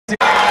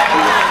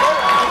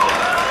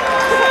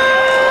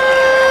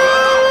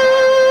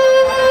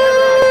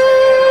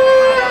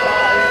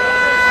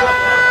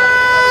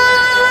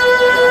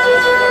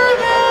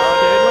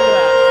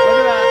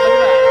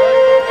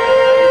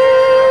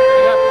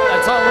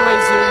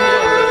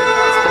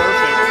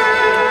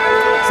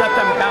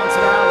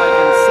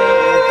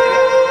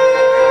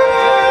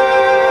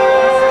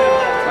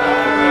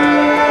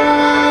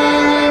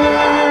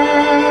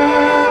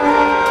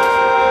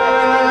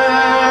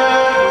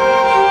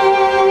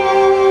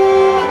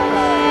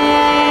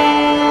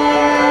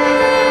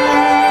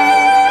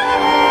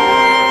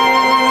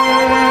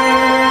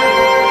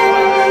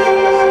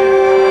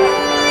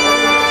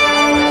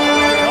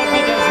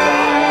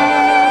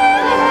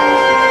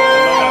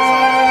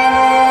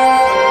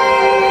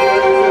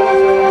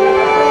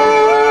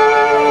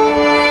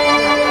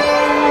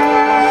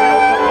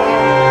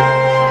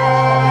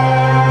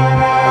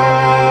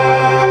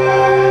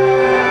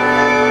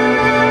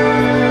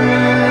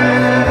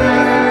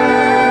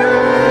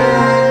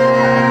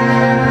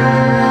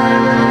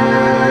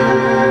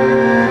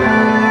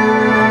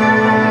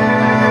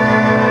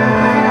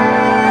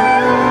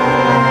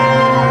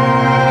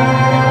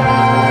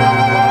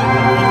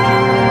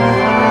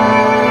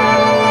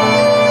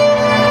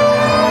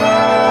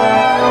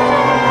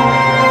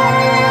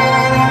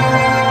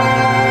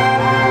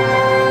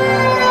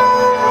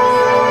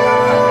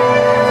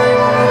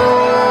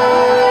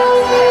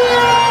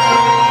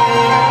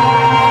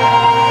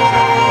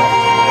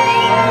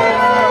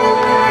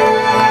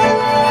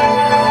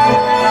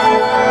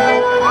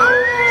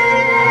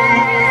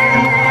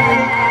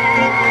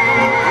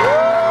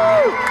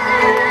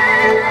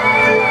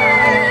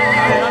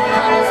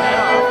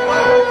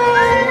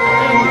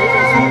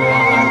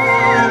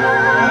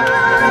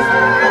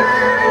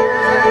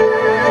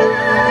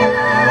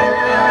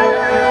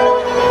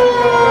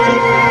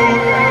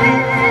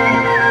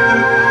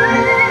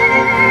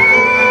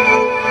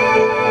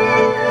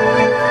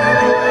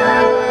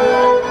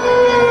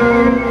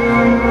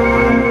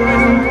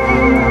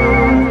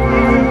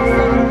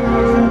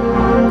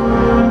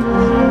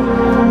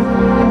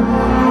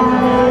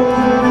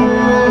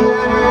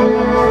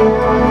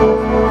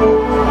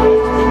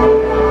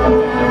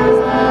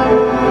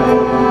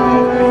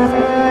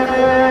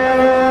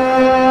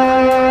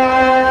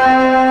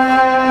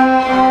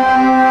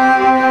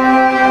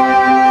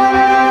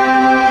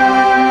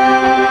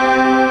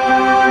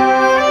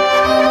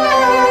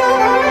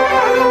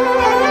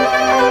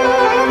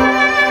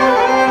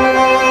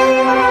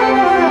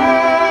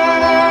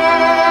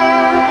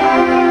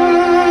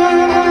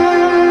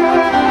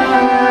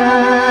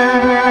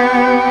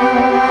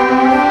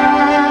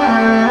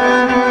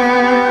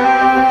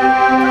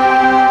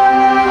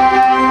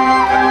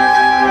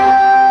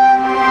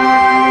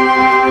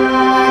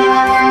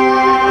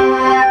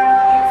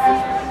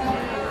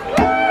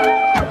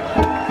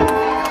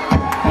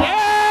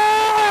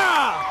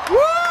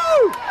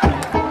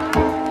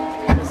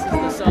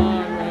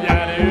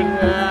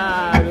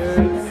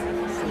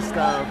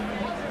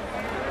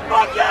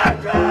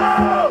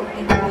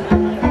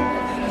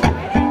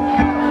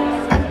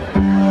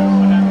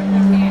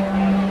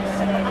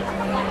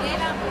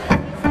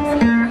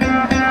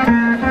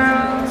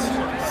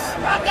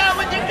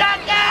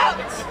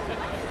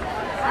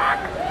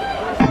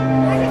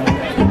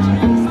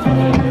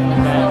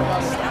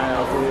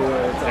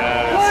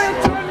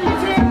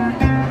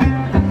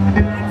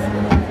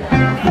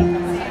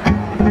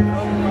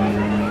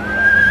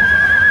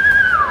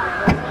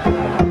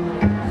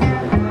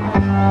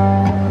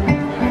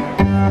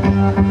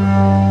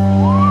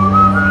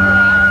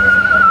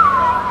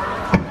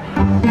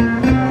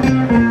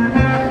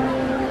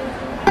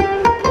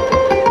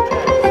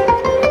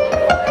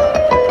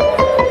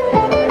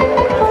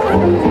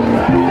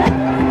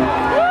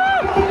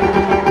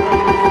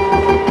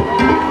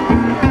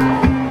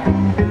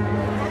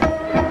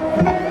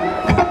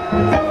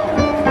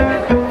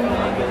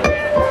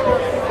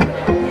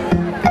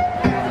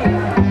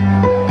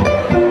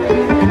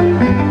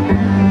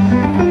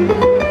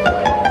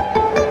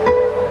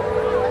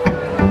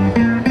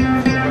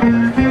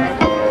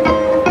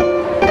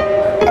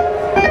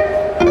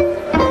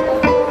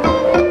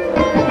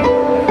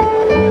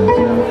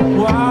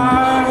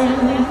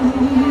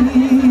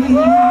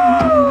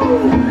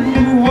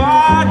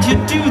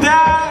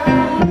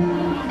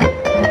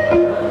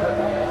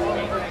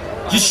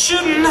You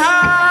shouldn't have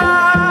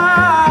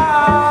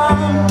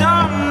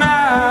done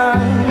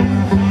that.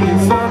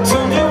 If I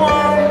told you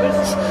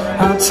once,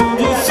 I told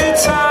you 3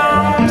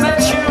 times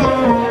that you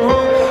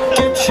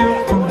get your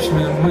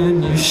punishment when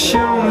you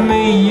show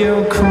me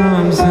your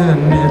crumbs,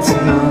 and it's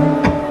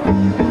not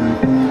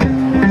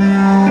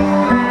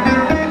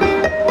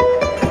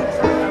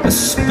a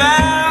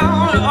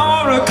spell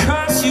or a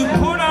curse you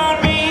put on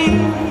me.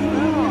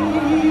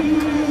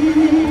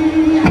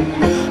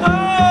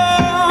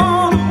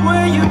 Oh, the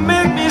way you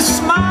make me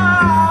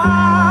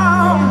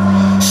smile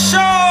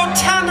so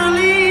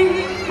tenderly.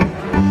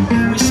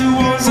 Wish it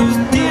was those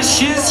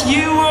dishes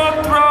you were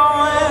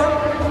throwing.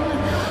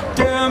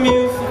 Damn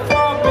you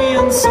for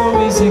being so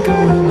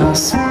easygoing. I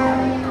swear.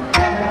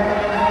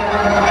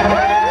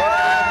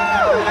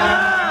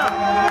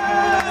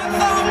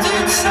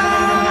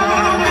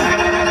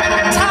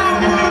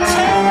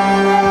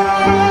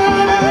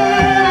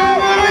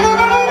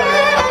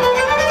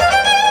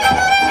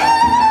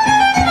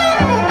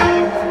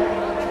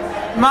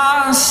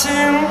 My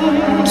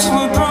sins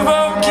would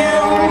provoke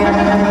you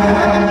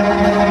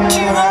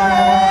to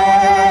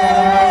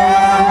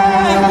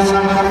raise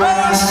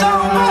my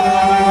soul.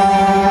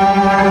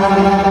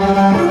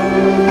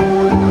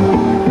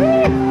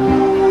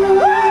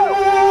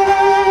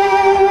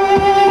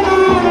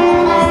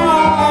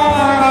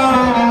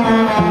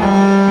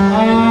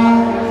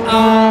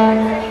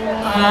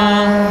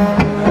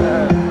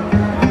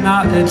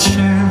 Not a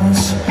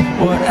chance.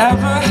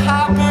 Whatever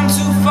happened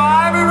to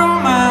fiery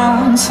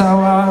romance? How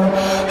I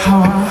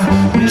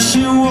wish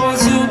it was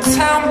your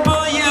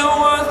temper you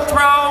were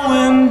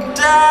throwing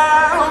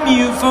down.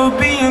 You for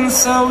being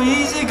so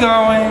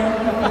easygoing.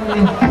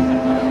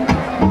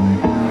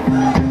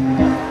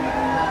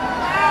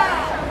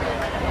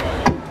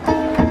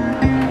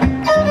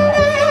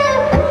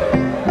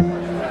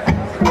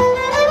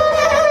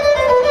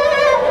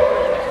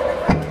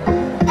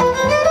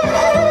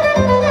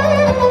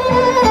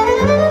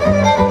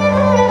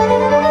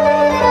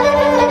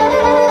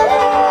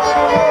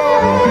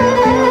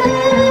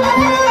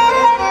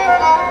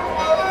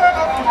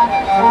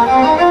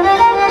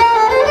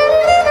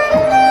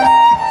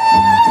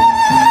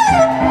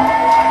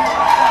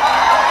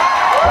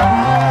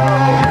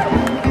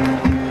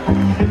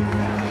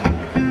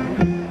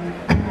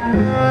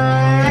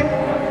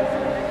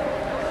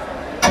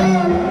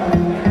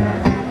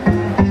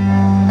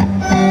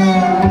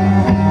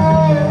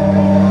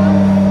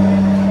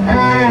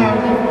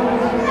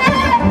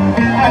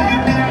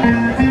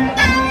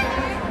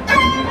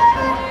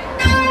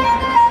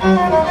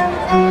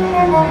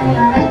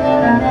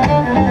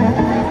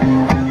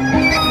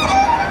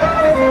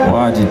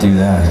 Why'd you do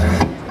that?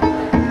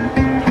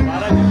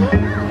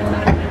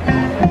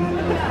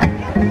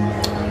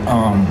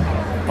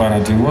 Why'd I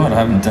do what? I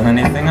haven't done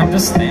anything. I'm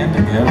just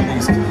standing here.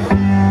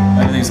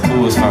 Everything's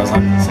cool as far as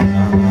I'm concerned.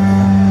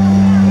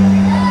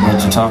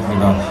 What you talking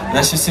about?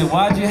 Then she said,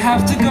 why'd you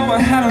have to go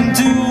ahead and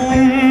do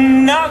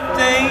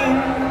nothing?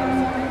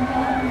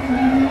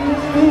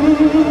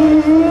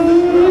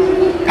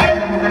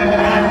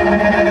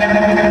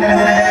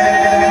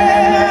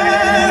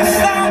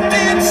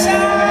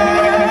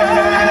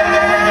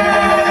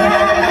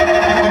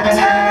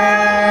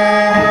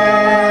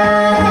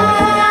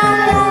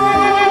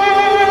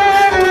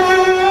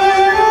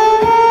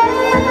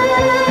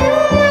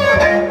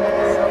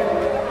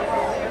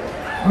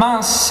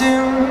 My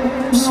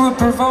sins will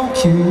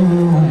provoke you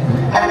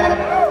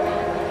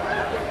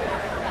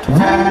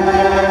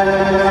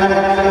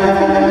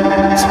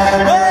to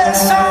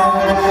raise some.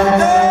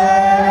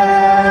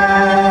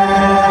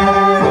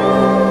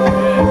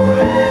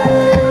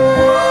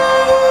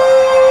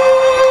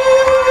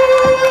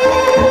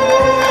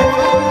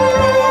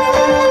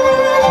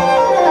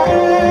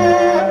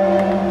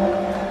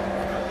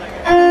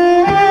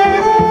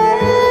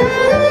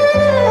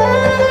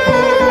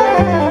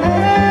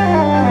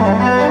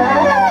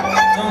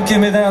 Give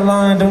me that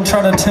line, don't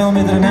try to tell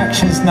me that an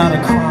action's not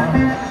a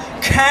crime.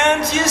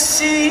 Can't you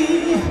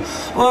see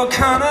what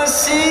kind of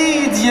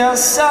seeds you're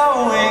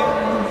sowing?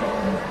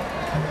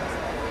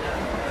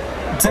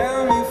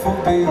 Damn you for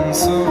being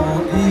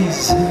so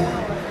easy.